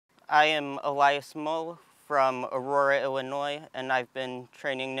I am Elias Mull from Aurora, Illinois, and I've been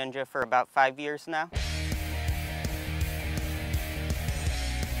training ninja for about 5 years now.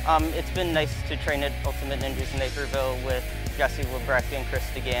 It's been nice to train at Ultimate Ninjas Naperville with Jesse Lebrecq and Chris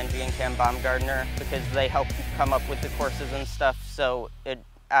DeGangi and Cam Baumgartner because they help come up with the courses and stuff, so it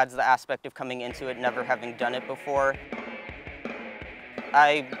adds the aspect of coming into it never having done it before.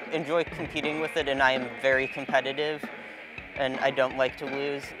 I enjoy competing with it, and I am very competitive, and I don't like to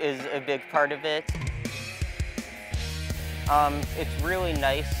lose is a big part of it. It's really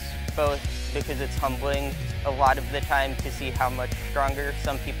nice, both because it's humbling a lot of the time to see how much stronger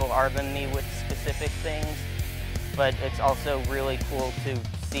some people are than me with specific things, but it's also really cool to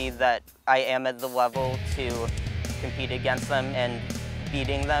see that I am at the level to compete against them and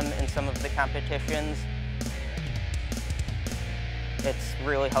beating them in some of the competitions. It's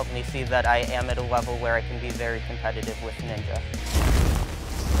really helped me see that I am at a level where I can be very competitive with ninja.